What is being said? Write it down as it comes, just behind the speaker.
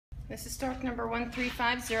This is stock number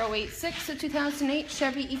 135086, a 2008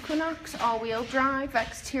 Chevy Equinox, all-wheel drive.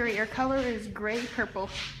 Exterior color is gray-purple.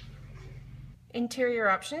 Interior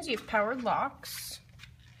options, you have power locks,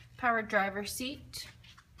 power driver's seat,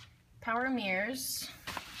 power mirrors,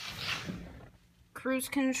 cruise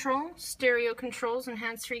control, stereo controls and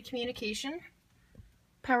hands-free communication,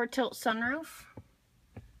 power tilt sunroof,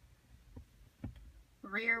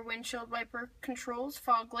 rear windshield wiper controls,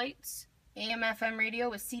 fog lights, AM/FM radio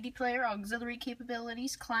with CD player, auxiliary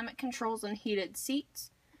capabilities, climate controls and heated seats,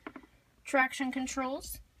 traction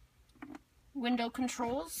controls, window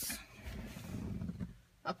controls,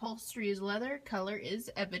 upholstery is leather, color is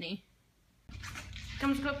ebony.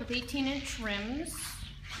 Comes equipped with 18-inch rims,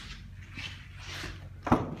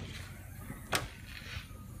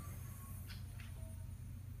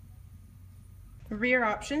 rear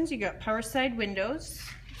options, you got power side windows,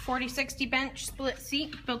 40/60 bench split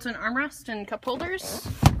seat, built-in armrest and cup holders.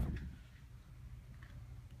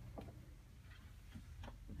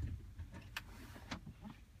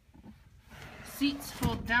 Seats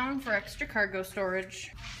fold down for extra cargo storage.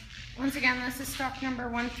 Once again, this is stock number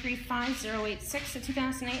 135086, a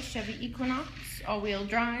 2008 Chevy Equinox, all-wheel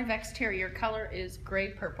drive. Exterior color is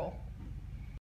gray-purple.